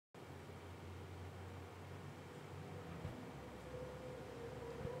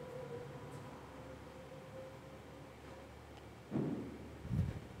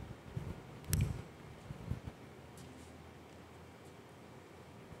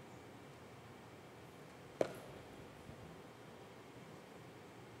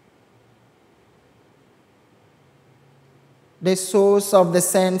The souls of the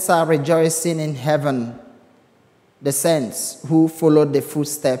saints are rejoicing in heaven, the saints who followed the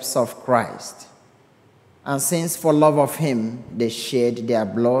footsteps of Christ. And since for love of him they shed their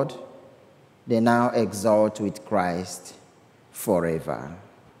blood, they now exult with Christ forever.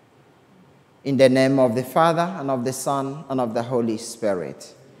 In the name of the Father, and of the Son, and of the Holy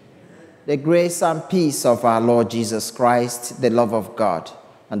Spirit, the grace and peace of our Lord Jesus Christ, the love of God,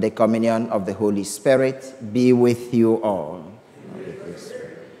 and the communion of the Holy Spirit be with you all.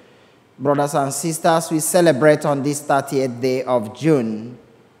 Brothers and sisters, we celebrate on this 30th day of June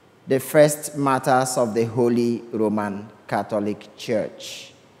the first martyrs of the Holy Roman Catholic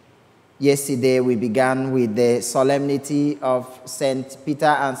Church. Yesterday we began with the solemnity of St. Peter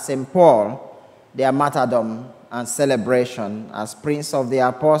and St. Paul, their martyrdom and celebration as Prince of the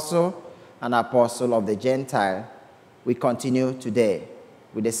Apostle and Apostle of the Gentile. We continue today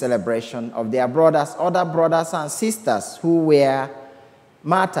with the celebration of their brothers, other brothers and sisters who were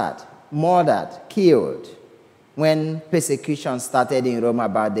martyred, murdered, killed when persecution started in Rome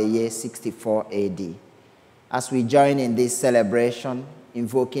about the year 64 AD. As we join in this celebration,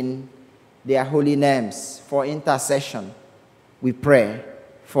 invoking their holy names for intercession, we pray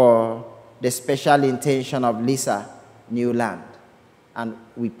for the special intention of Lisa Newland. And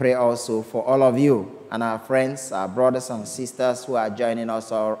we pray also for all of you and our friends, our brothers and sisters who are joining us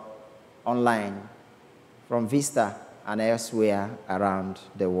online from Vista and elsewhere around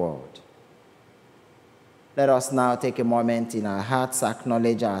the world. Let us now take a moment in our hearts,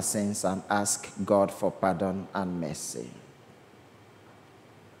 acknowledge our sins, and ask God for pardon and mercy.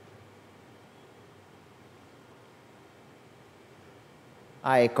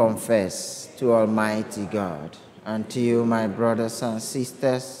 I confess to Almighty God and to you, my brothers and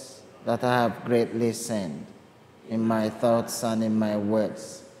sisters, that I have greatly sinned in my thoughts and in my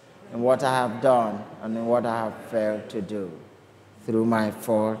words, in what I have done and in what I have failed to do, through my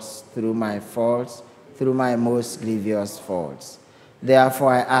faults, through my most grievous faults.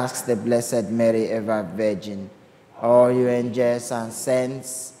 Therefore, I ask the Blessed Mary, ever Virgin, all you angels and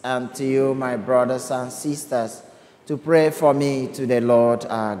saints, and to you, my brothers and sisters, to pray for me to the Lord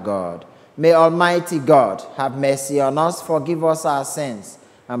our God. May Almighty God have mercy on us, forgive us our sins,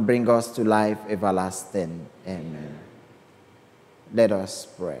 and bring us to life everlasting. Amen. Let us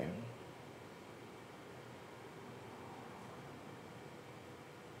pray.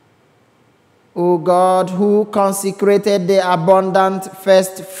 O God, who consecrated the abundant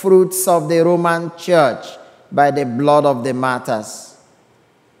first fruits of the Roman Church by the blood of the martyrs,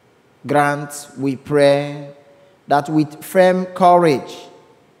 grant, we pray, that with firm courage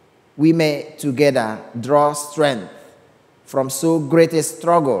we may together draw strength from so great a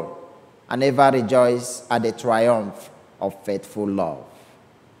struggle and ever rejoice at the triumph of faithful love.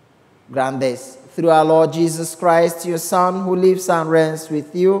 Grant this through our Lord Jesus Christ, your Son, who lives and reigns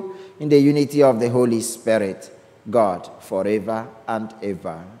with you in the unity of the Holy Spirit, God, forever and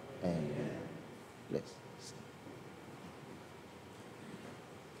ever. Amen. Let's sing.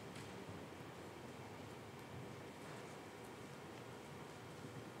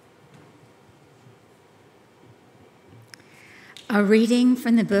 A reading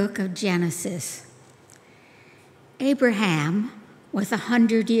from the book of Genesis. Abraham was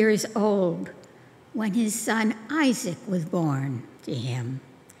 100 years old when his son Isaac was born to him.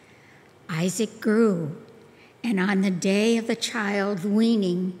 Isaac grew, and on the day of the child's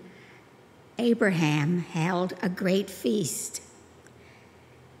weaning, Abraham held a great feast.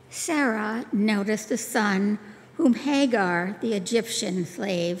 Sarah noticed the son whom Hagar, the Egyptian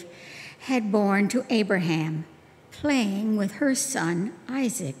slave, had borne to Abraham, playing with her son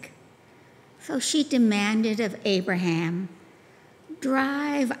Isaac. So she demanded of Abraham,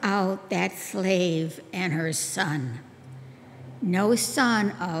 "Drive out that slave and her son. No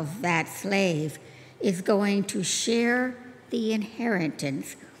son of that slave is going to share the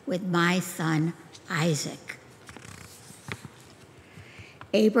inheritance with my son Isaac."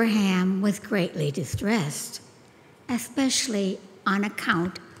 Abraham was greatly distressed, especially on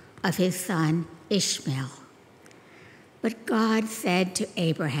account of his son Ishmael. But God said to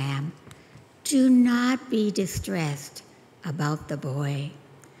Abraham, "Do not be distressed about the boy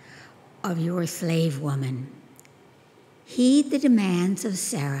of your slave woman. Heed the demands of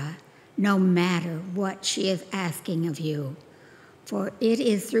Sarah, no matter what she is asking of you, for it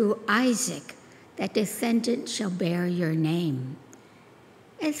is through Isaac that descendants shall bear your name.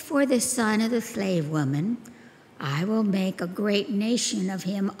 As for the son of the slave woman, I will make a great nation of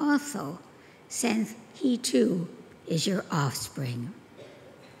him also, since he too is your offspring."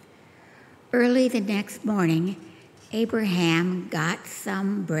 Early the next morning, Abraham got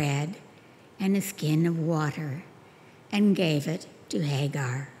some bread and a skin of water, and gave it to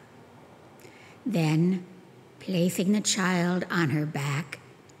Hagar. Then, placing the child on her back,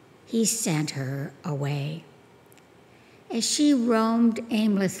 he sent her away. As she roamed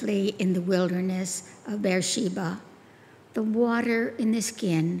aimlessly in the wilderness of Beersheba, the water in the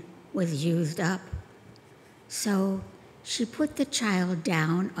skin was used up. So she put the child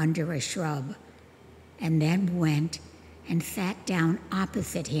down under a shrub and then went and sat down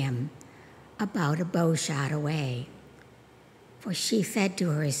opposite him, about a bowshot away. For she said to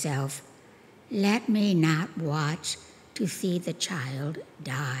herself, "Let me not watch to see the child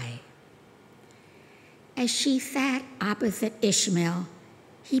die." As she sat opposite Ishmael,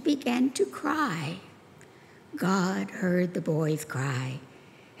 he began to cry. God heard the boy's cry,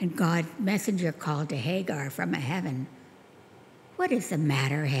 and God's messenger called to Hagar from heaven, "What is the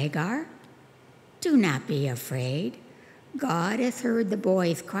matter, Hagar? Do not be afraid. God has heard the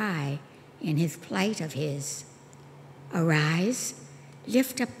boy's cry in his plight of his. Arise,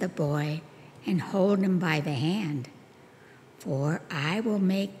 lift up the boy, and hold him by the hand, for I will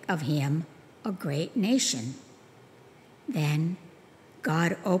make of him a great nation." Then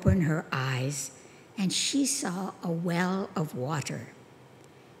God opened her eyes, and she saw a well of water.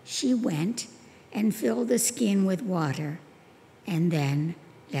 She went and filled the skin with water, and then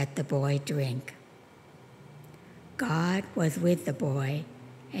let the boy drink. God was with the boy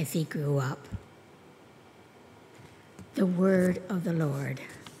as he grew up. The word of the Lord.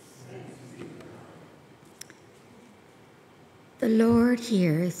 The Lord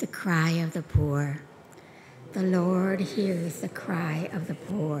hears the cry of the poor. The Lord hears the cry of the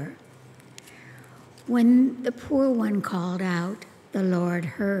poor. When the poor one called out, the Lord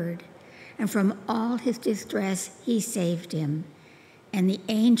heard, and from all his distress he saved him. And the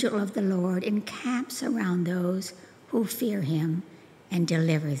angel of the Lord encamps around those who fear him and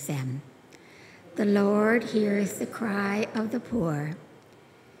delivers them. The Lord hears the cry of the poor.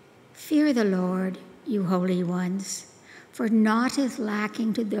 Fear the Lord, you holy ones, for naught is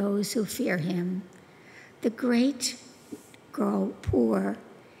lacking to those who fear him. The great grow poor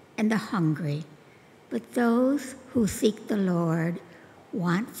and the hungry, but those who seek the Lord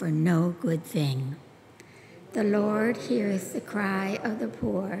want for no good thing. The Lord hears the cry of the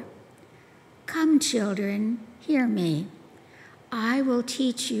poor. Come, children, hear me. I will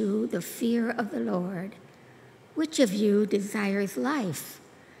teach you the fear of the Lord. Which of you desires life,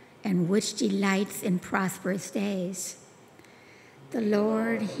 and which delights in prosperous days? The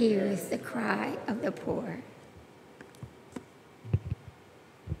Lord hears the cry of the poor.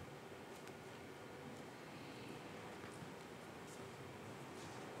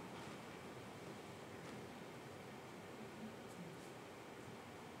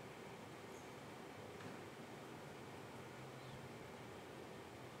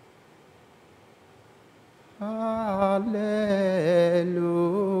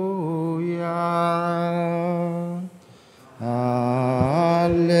 Hallelujah.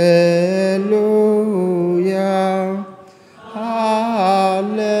 Hallelujah.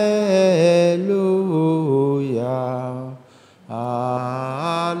 Hallelujah. Hallelujah.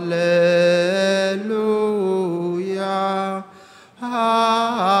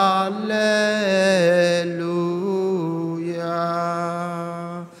 Hallelujah.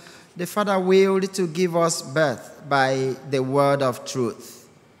 The Father willed to give us birth by the word of truth,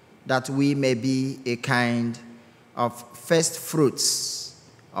 that we may be a kind of first fruits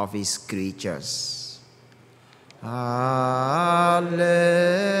of his creatures. Hallelujah.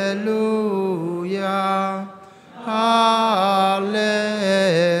 Hallelujah.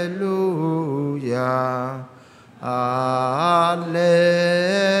 Hallelujah.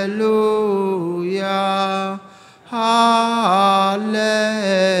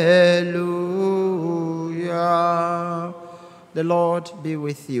 Hallelujah. The Lord be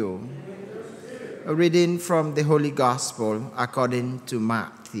with you. A reading from the Holy Gospel according to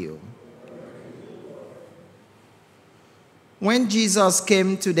Matthew. When Jesus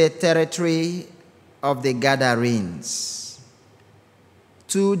came to the territory of the Gadarenes,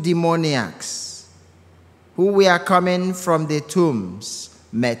 two demoniacs who were coming from the tombs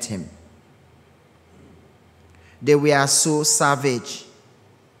met him. They were so savage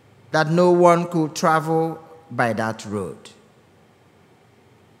that no one could travel by that road.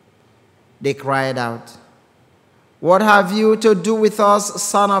 They cried out, "What have you to do with us,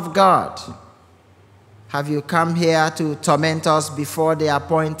 Son of God? Have you come here to torment us before the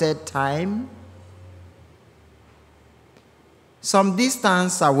appointed time?" Some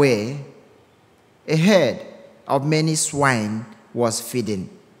distance away, a herd of many swine was feeding.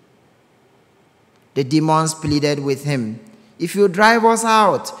 The demons pleaded with him, "If you drive us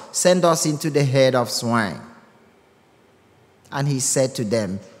out, send us into the herd of swine." And he said to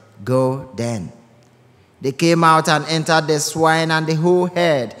them, "Go then." They came out and entered the swine, and the whole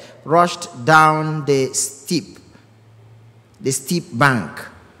herd rushed down the steep bank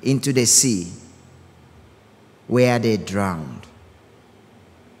into the sea, where they drowned.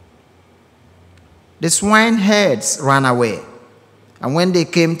 The swine herds ran away, and when they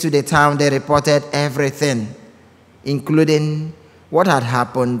came to the town, they reported everything, including what had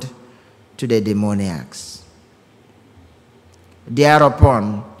happened to the demoniacs.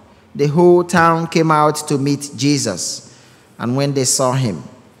 Thereupon, the whole town came out to meet Jesus, and when they saw him,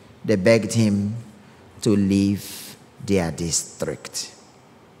 they begged him to leave their district.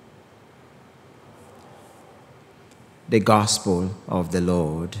 The Gospel of the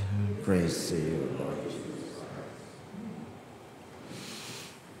Lord. Praise to you, Lord.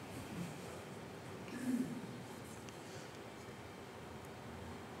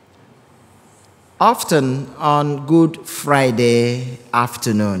 Often on Good Friday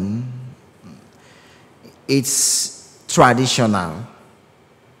afternoon, it's traditional.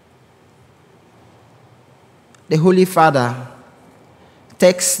 The Holy Father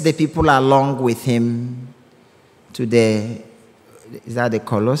takes the people along with him to the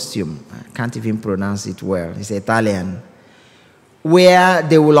Colosseum? I can't even pronounce it well. It's Italian. Where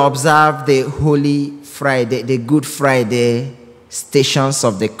they will observe the Holy Friday, the Good Friday Stations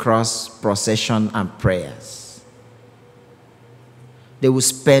of the Cross procession and prayers. They will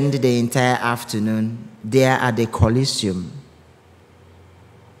spend the entire afternoon there at the Colosseum.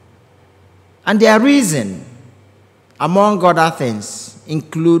 And their reason, among other things,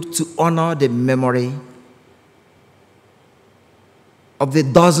 include to honor the memory of the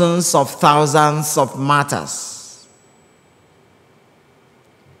dozens of thousands of martyrs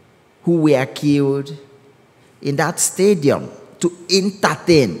who were killed in that stadium to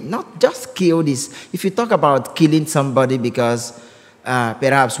entertain, not just kill this. If you talk about killing somebody because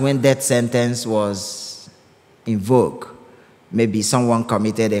perhaps when death sentence was invoked, maybe someone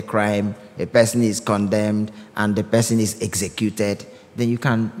committed a crime, a person is condemned, and the person is executed, then you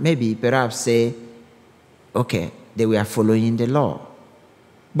can maybe perhaps say, okay, they were following the law.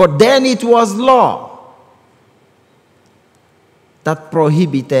 But then it was law that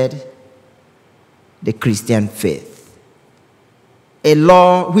prohibited the Christian faith. A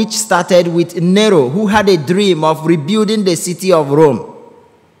law which started with Nero, who had a dream of rebuilding the city of Rome.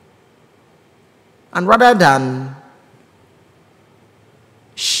 And rather than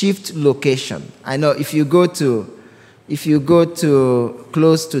shift location, I know if you go to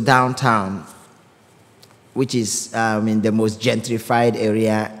close to downtown, which is in the most gentrified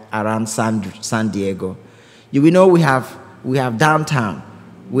area around San Diego, you will know we have downtown,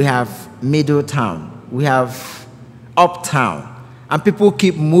 we have Middletown, we have uptown. And people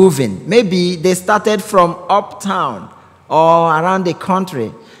keep moving. Maybe they started from uptown or around the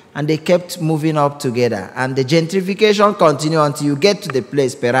country, and they kept moving up together. And the gentrification continued until you get to the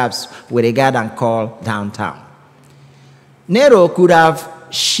place, perhaps, we regard and call downtown. Nero could have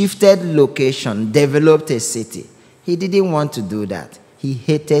shifted location, developed a city. He didn't want to do that. He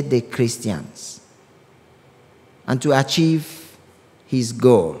hated the Christians. And to achieve his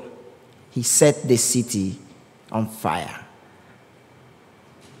goal, he set the city on fire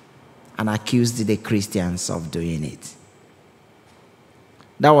and accused the Christians of doing it.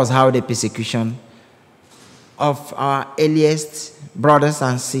 That was how the persecution of our earliest brothers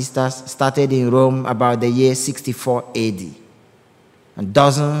and sisters started in Rome about the year 64 AD. And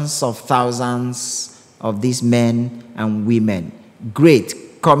dozens of thousands of these men and women,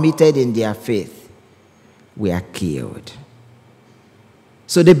 great, committed in their faith, were killed.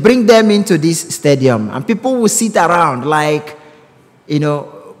 So they bring them into this stadium, and people will sit around like,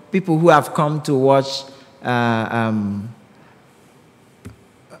 people who have come to watch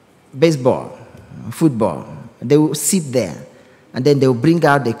baseball, football. They will sit there, and then they will bring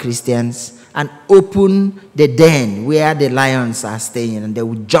out the Christians and open the den where the lions are staying, and they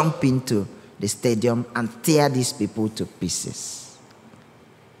will jump into the stadium and tear these people to pieces.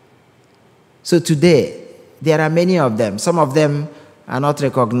 So today, there are many of them. Some of them are not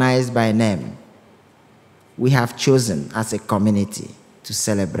recognized by name. We have chosen as a community to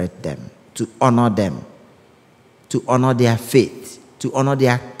celebrate them, to honor their faith, to honor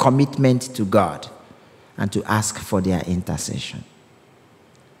their commitment to God, and to ask for their intercession.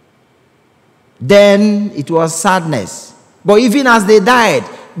 Then it was sadness. But even as they died,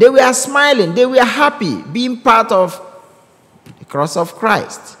 they were smiling, they were happy, being part of the cross of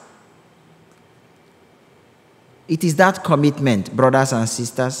Christ. It is that commitment, brothers and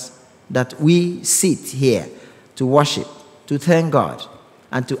sisters, that we sit here to worship, to thank God,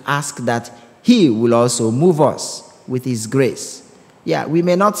 and to ask that He will also move us with his grace. Yeah, we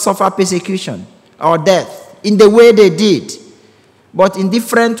may not suffer persecution or death in the way they did, but in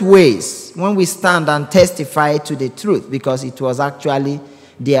different ways when we stand and testify to the truth, because it was actually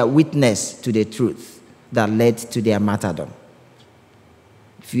their witness to the truth that led to their martyrdom.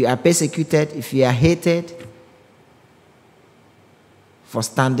 If you are persecuted, if you are hated for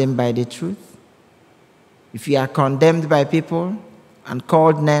standing by the truth, if you are condemned by people and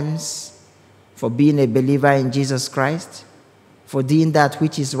called names for being a believer in Jesus Christ, for doing that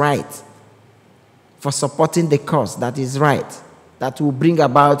which is right, for supporting the cause that is right, that will bring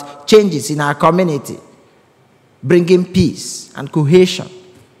about changes in our community, bringing peace and cohesion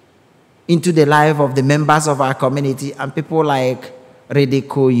into the life of the members of our community, and people like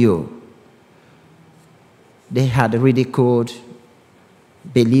ridicule you. They had ridiculed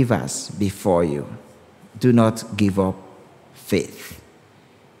believers before you. Do not give up faith.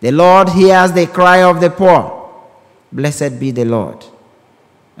 The Lord hears the cry of the poor. Blessed be the Lord.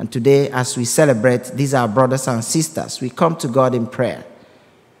 And today, as we celebrate these our brothers and sisters, we come to God in prayer.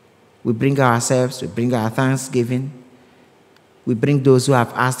 We bring ourselves, we bring our thanksgiving, we bring those who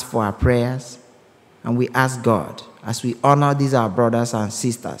have asked for our prayers, and we ask God, as we honor these our brothers and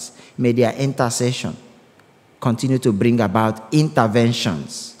sisters, may their intercession continue to bring about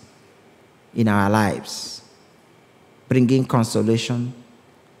interventions in our lives, bringing consolation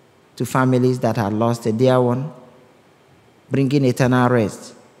to families that have lost a dear one, bringing eternal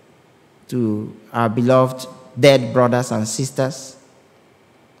rest to our beloved dead brothers and sisters,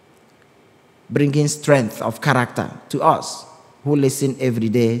 bringing strength of character to us who listen every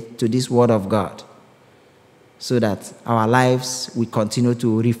day to this word of God, so that our lives will continue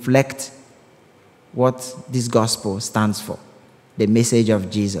to reflect what this gospel stands for, the message of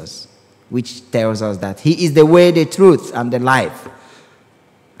Jesus, which tells us that he is the way, the truth, and the life.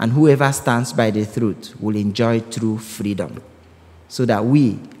 And whoever stands by the truth will enjoy true freedom, so that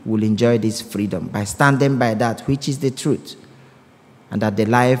we will enjoy this freedom by standing by that which is the truth, and that the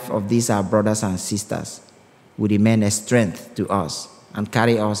life of these our brothers and sisters will remain a strength to us and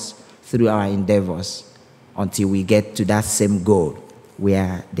carry us through our endeavors until we get to that same goal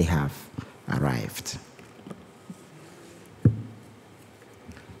where they have arrived.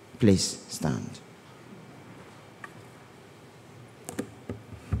 Please stand.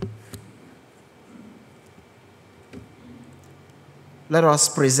 Let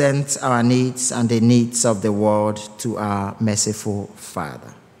us present our needs and the needs of the world to our merciful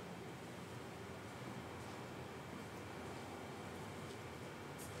Father.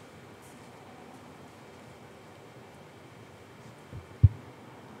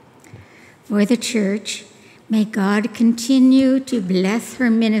 For the church, may God continue to bless her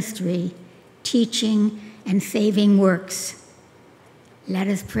ministry, teaching, and saving works. Let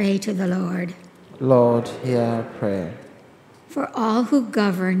us pray to the Lord. Lord, hear our prayer. For all who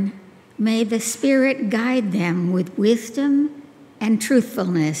govern, may the Spirit guide them with wisdom and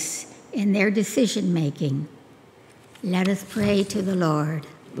truthfulness in their decision-making. Let us pray to the Lord.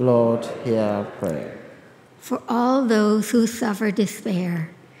 Lord, hear our prayer. For all those who suffer despair,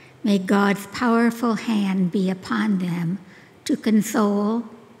 may God's powerful hand be upon them to console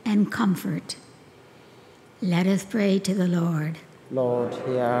and comfort. Let us pray to the Lord. Lord,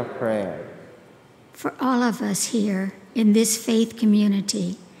 hear our prayer. For all of us here in this faith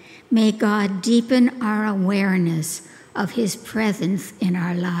community, may God deepen our awareness of his presence in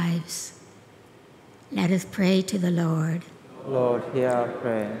our lives. Let us pray to the Lord. Lord, hear our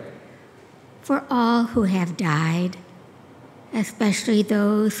prayer. For all who have died, especially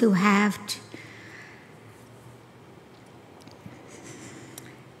those who have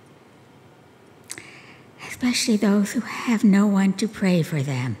no one to pray for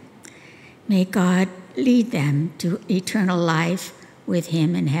them. May God lead them to eternal life with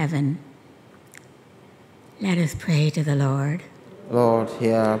him in heaven. Let us pray to the Lord. Lord,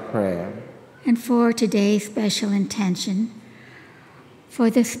 hear our prayer. And for today's special intention, for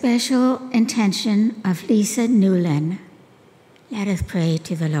the special intention of Lisa Newland, let us pray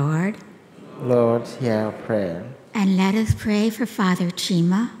to the Lord. Lord, hear our prayer. And let us pray for Father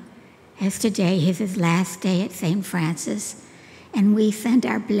Chima, as today is his last day at St. Francis, and we send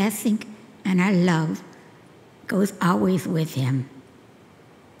our blessing and our love goes always with him.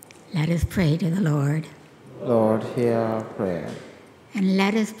 Let us pray to the Lord. Lord, hear our prayer. And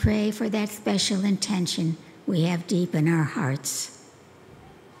let us pray for that special intention we have deep in our hearts.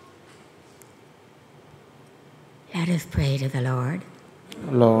 Let us pray to the Lord.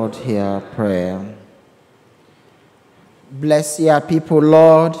 Lord, hear our prayer. Bless your people,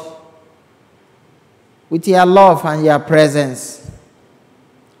 Lord, with your love and your presence.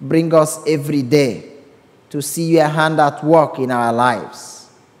 Bring us every day to see your hand at work in our lives,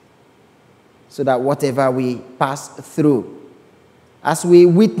 so that whatever we pass through, as we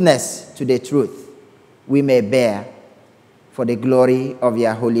witness to the truth, we may bear for the glory of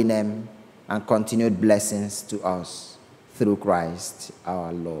your holy name and continued blessings to us through Christ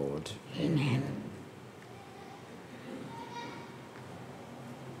our Lord. Amen.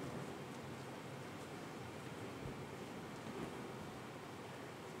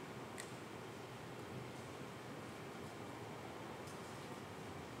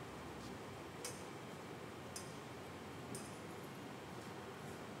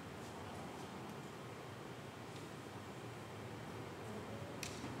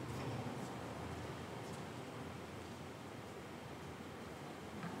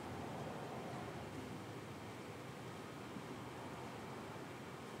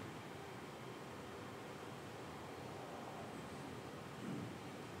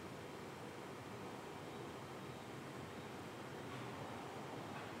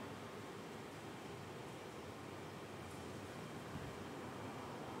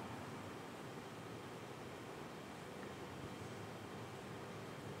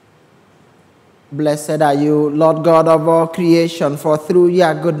 Blessed are you, Lord God of all creation, for through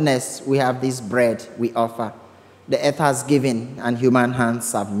your goodness we have this bread we offer. The earth has given and human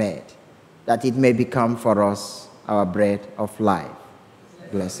hands have made, that it may become for us our bread of life.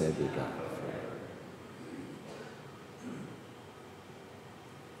 Blessed be God.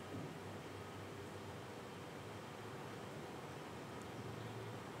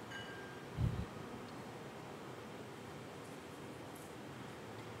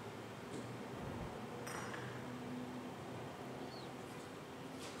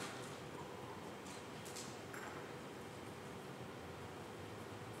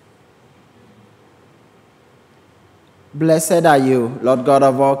 Blessed are you, Lord God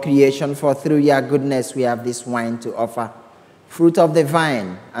of all creation, for through your goodness we have this wine to offer, fruit of the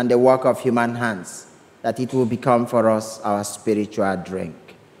vine and the work of human hands, that it will become for us our spiritual drink.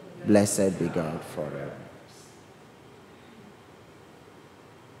 Blessed be God forever.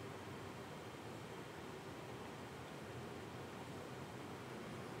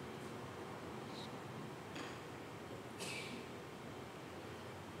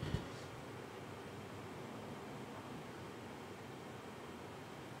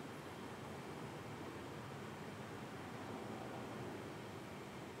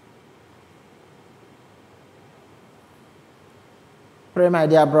 Pray, my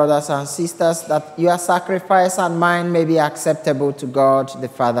dear brothers and sisters, that your sacrifice and mine may be acceptable to God, the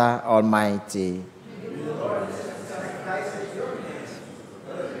Father Almighty.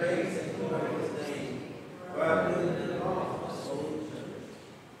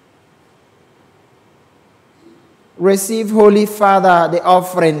 Receive, Holy Father, the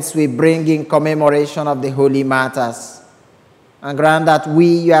offerings we bring in commemoration of the holy martyrs, and grant that we,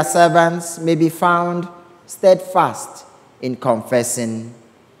 your servants, may be found steadfast in confessing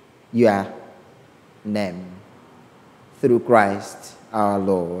your name. Through Christ our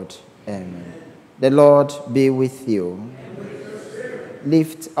Lord. Amen. The Lord be with you. And with your spirit.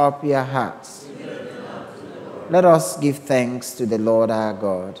 Lift up your hearts. Let us give thanks to the Lord our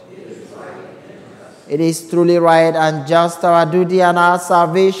God. It is truly right and just, our duty and our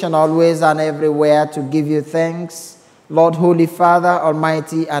salvation, always and everywhere, to give you thanks, Lord, Holy Father,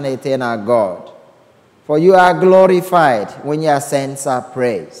 Almighty and eternal God. For you are glorified when your saints are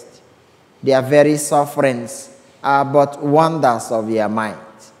praised. Their very sufferings are but wonders of your might.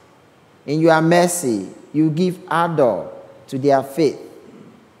 In your mercy, you give ardor to their faith.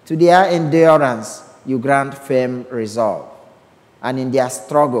 To their endurance, you grant firm resolve. And in their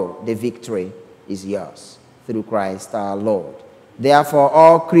struggle, the victory is yours, through Christ our Lord. Therefore,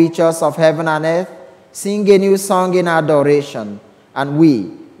 all creatures of heaven and earth sing a new song in adoration, and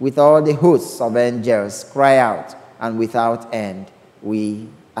we, with all the hosts of angels, cry out, and without end we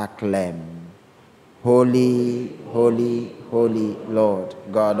acclaim. Holy, holy, holy Lord,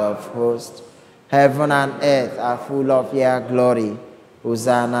 God of hosts, heaven and earth are full of your glory.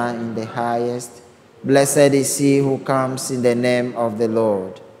 Hosanna in the highest. Blessed is he who comes in the name of the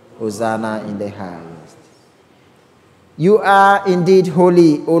Lord. Hosanna in the highest. You are indeed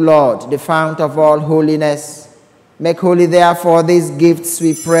holy, O Lord, the fount of all holiness. Make holy, therefore, these gifts,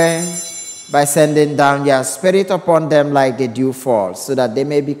 we pray, by sending down your Spirit upon them like the dew fall, so that they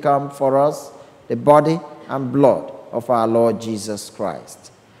may become for us the body and blood of our Lord Jesus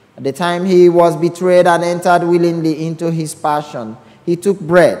Christ. At the time he was betrayed and entered willingly into his passion, he took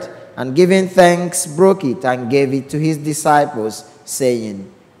bread, and giving thanks, broke it and gave it to his disciples,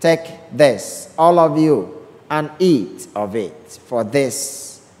 saying, "Take this, all of you, and eat of it, for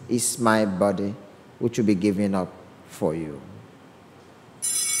this is my body, which will be given up for you.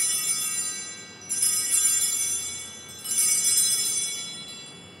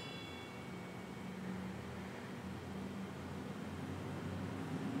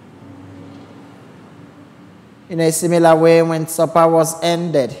 In a similar way, when supper was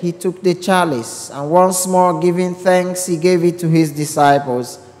ended, he took the chalice, and once more giving thanks, he gave it to his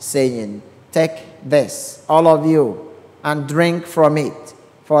disciples, saying, "Take this, all of you, and drink from it.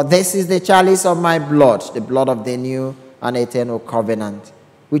 For this is the chalice of my blood, the blood of the new and eternal covenant,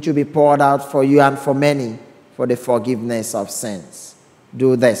 which will be poured out for you and for many for the forgiveness of sins.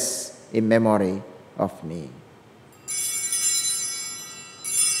 Do this in memory of me."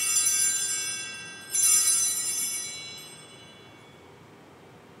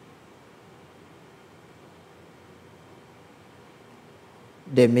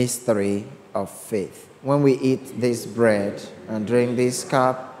 The mystery of faith. When we eat this bread and drink this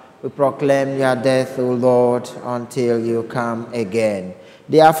cup, we proclaim your death, O Lord, until you come again.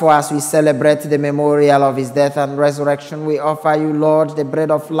 Therefore, as we celebrate the memorial of his death and resurrection, we offer you, Lord, the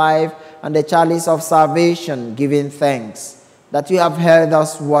bread of life and the chalice of salvation, giving thanks that you have held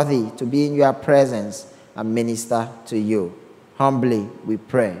us worthy to be in your presence and minister to you. Humbly we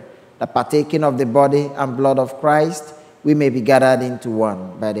pray that, partaking of the body and blood of Christ, we may be gathered into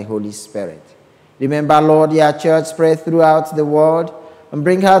one by the Holy Spirit. Remember, Lord, your church spread throughout the world, and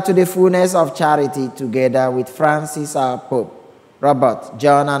bring her to the fullness of charity, together with Francis our Pope, Robert,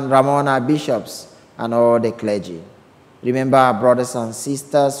 John, and Ramon our bishops, and all the clergy. Remember our brothers and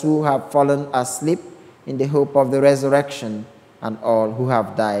sisters who have fallen asleep in the hope of the resurrection, and all who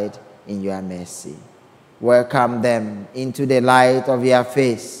have died in your mercy. Welcome them into the light of your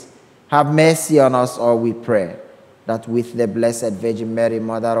face. Have mercy on us all, we pray, that with the Blessed Virgin Mary,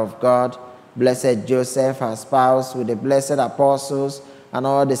 Mother of God, blessed Joseph, her spouse, with the blessed apostles, and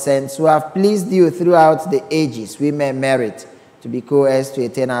all the saints who have pleased you throughout the ages, we may merit to be co-heirs to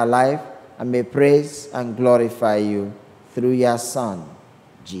eternal life, and may praise and glorify you through your Son,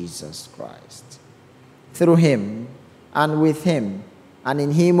 Jesus Christ. Through him, and with him, and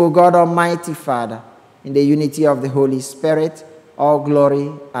in him, O God Almighty Father, in the unity of the Holy Spirit, all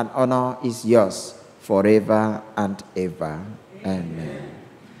glory and honor is yours forever and ever. Amen.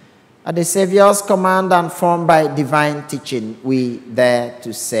 At the Savior's command and formed by divine teaching, we dare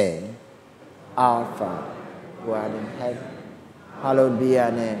to say, Our Father, who art in heaven, hallowed be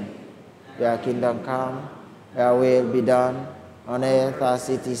your name. Your kingdom come, your will be done, on earth as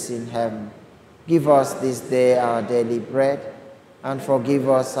it is in heaven. Give us this day our daily bread, and forgive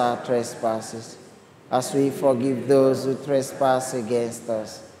us our trespasses, as we forgive those who trespass against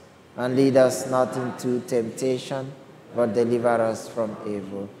us. And lead us not into temptation, but deliver us from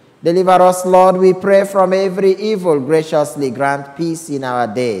evil. Deliver us, Lord, we pray, from every evil. Graciously grant peace in our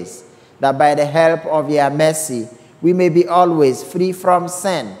days, that by the help of your mercy we may be always free from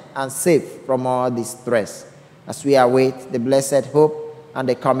sin and safe from all distress, as we await the blessed hope and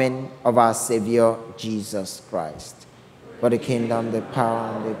the coming of our Savior, Jesus Christ. For the kingdom, the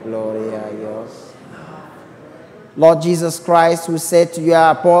power, and the glory are yours. Lord Jesus Christ, who said to your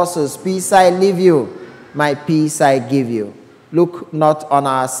apostles, "Peace I leave you, my peace I give you," look not on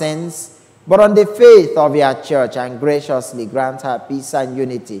our sins, but on the faith of your church, and graciously grant her peace and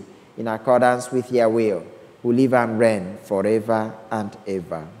unity in accordance with your will, who live and reign forever and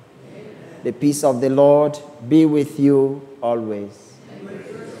ever. Amen. The peace of the Lord be with you always.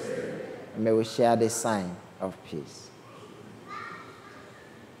 And may we share the sign of peace.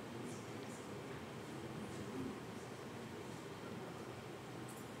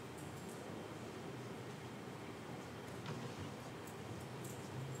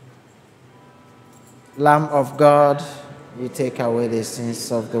 Lamb of God, you take away the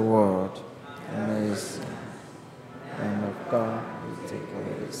sins of the world. Mercy. Lamb of God, you take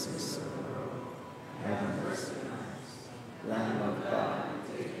away the sins of the world. Have mercy. Lamb of God,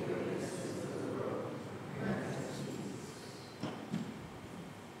 you take away the sins of the world. Have mercy.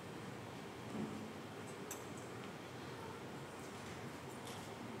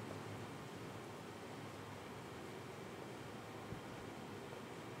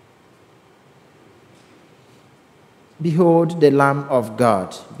 Behold the Lamb of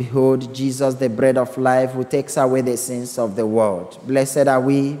God. Behold Jesus, the bread of life, who takes away the sins of the world. Blessed are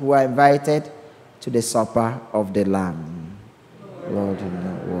we who are invited to the supper of the Lamb. Lord, I am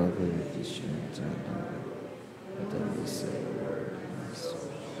not worthy of this but then we say a word, my soul.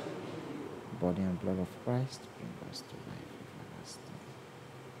 Body and blood of Christ bring us to life everlasting.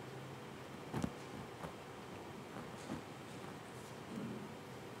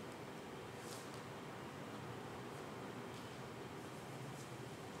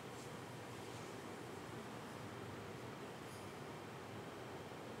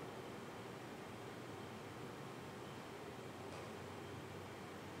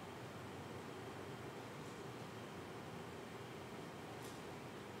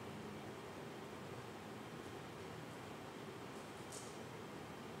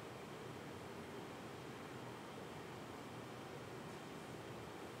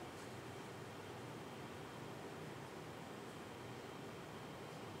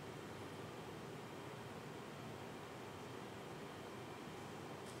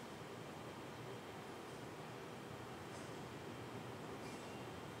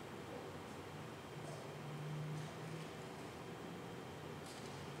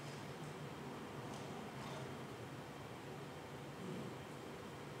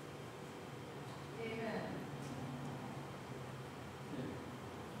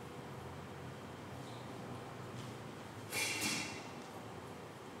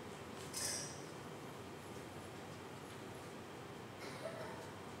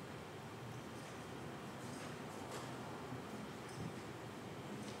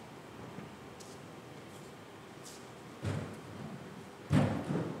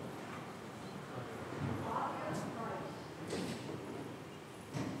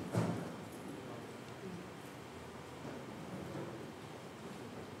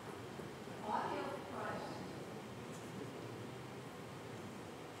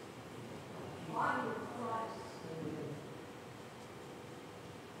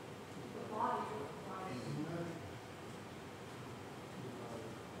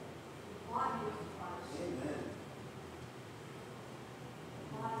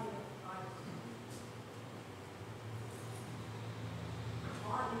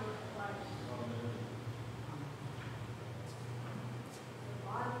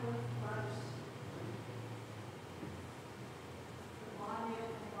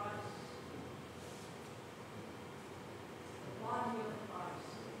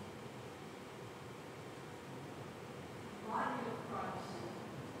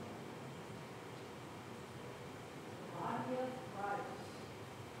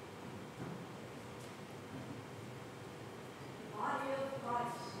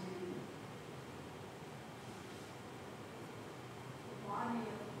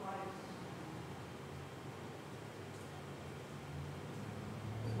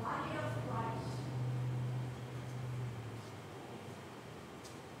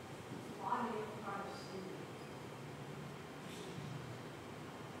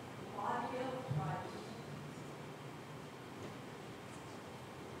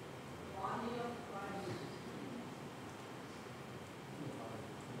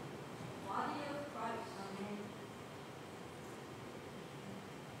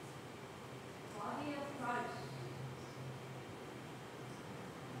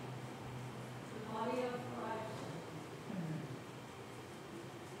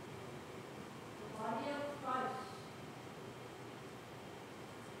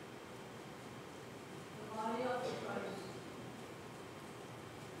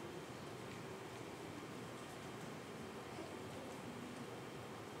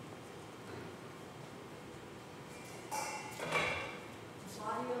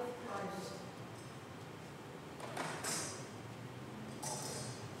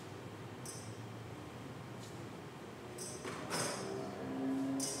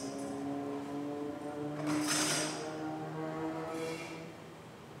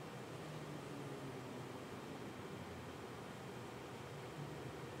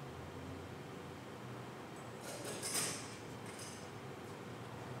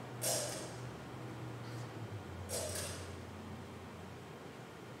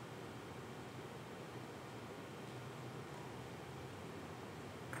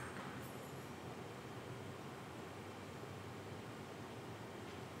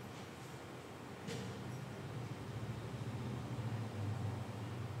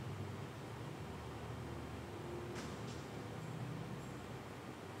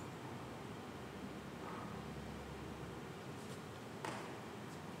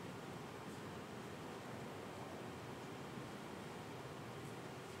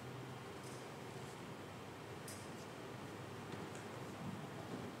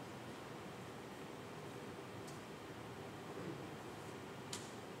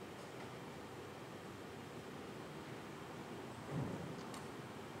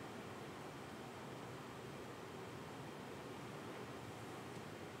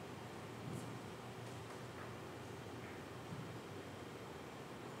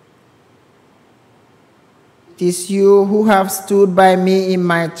 It is you who have stood by me in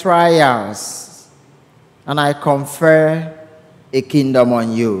my trials, and I confer a kingdom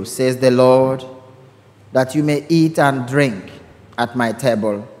on you, says the Lord, that you may eat and drink at my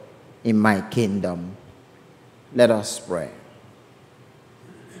table in my kingdom. Let us pray.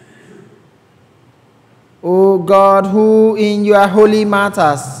 O God, who in your holy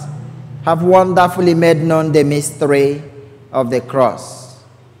martyrs have wonderfully made known the mystery of the cross,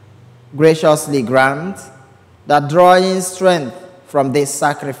 graciously grant that drawing strength from this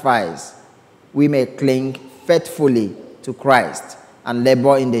sacrifice, we may cling faithfully to Christ and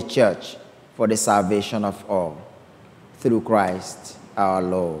labor in the church for the salvation of all. Through Christ our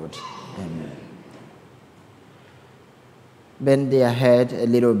Lord. Amen. Bend their head a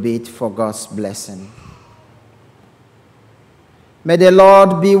little bit for God's blessing. May the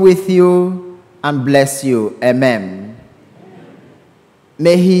Lord be with you and bless you. Amen.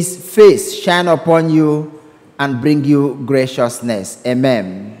 May his face shine upon you and bring you graciousness.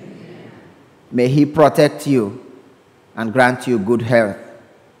 Amen. May he protect you and grant you good health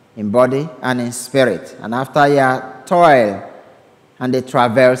in body and in spirit. And after your toil and the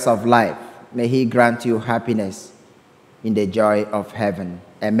travails of life, may he grant you happiness in the joy of heaven.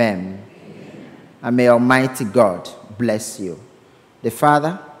 Amen. And may Almighty God bless you, the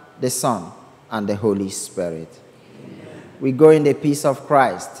Father, the Son, and the Holy Spirit. Amen. We go in the peace of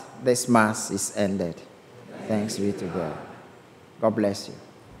Christ. This Mass is ended. Thanks be to God. God bless you.